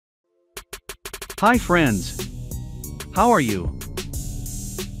Hi friends! How are you?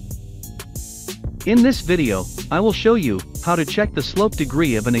 In this video, I will show you how to check the slope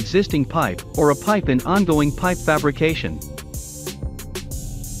degree of an existing pipe or a pipe in ongoing pipe fabrication.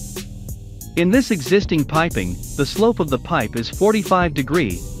 In this existing piping, the slope of the pipe is 45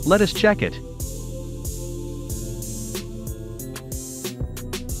 degree. Let us check it.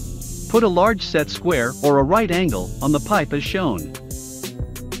 Put a large set square or a right angle on the pipe as shown.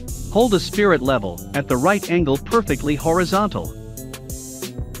 Hold a spirit level at the right angle perfectly horizontal.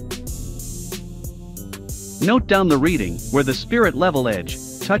 Note down the reading where the spirit level edge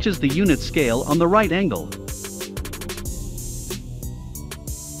touches the unit scale on the right angle.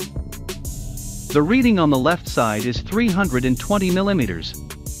 The reading on the left side is 320 millimeters.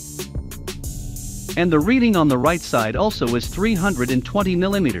 And the reading on the right side also is 320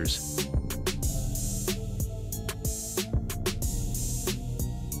 millimeters.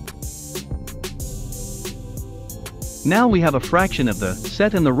 Now we have a fraction of the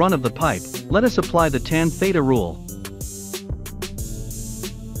set and the run of the pipe. Let us apply the tan theta rule.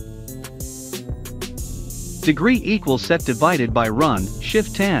 Degree equals set divided by run,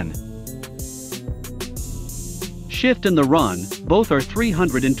 shift tan. Shift and the run, both are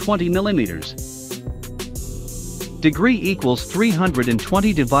 320 millimeters. Degree equals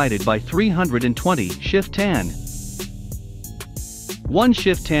 320 divided by 320, shift tan. 1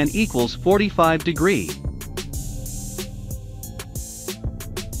 shift tan equals 45 degree.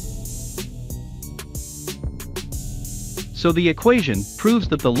 So the equation proves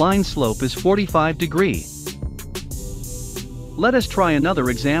that the line slope is 45 degree. Let us try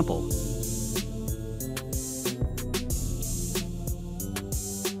another example.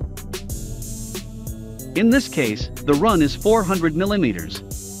 In this case, the run is 400 millimeters.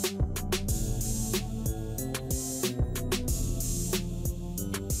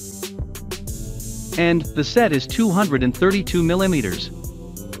 And the set is 232 millimeters.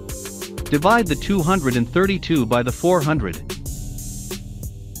 Divide the 232 by the 400.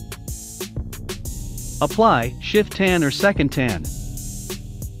 Apply shift tan or second tan.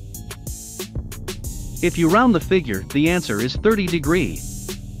 If you round the figure, the answer is 30 degree.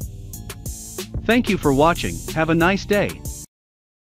 Thank you for watching. Have a nice day.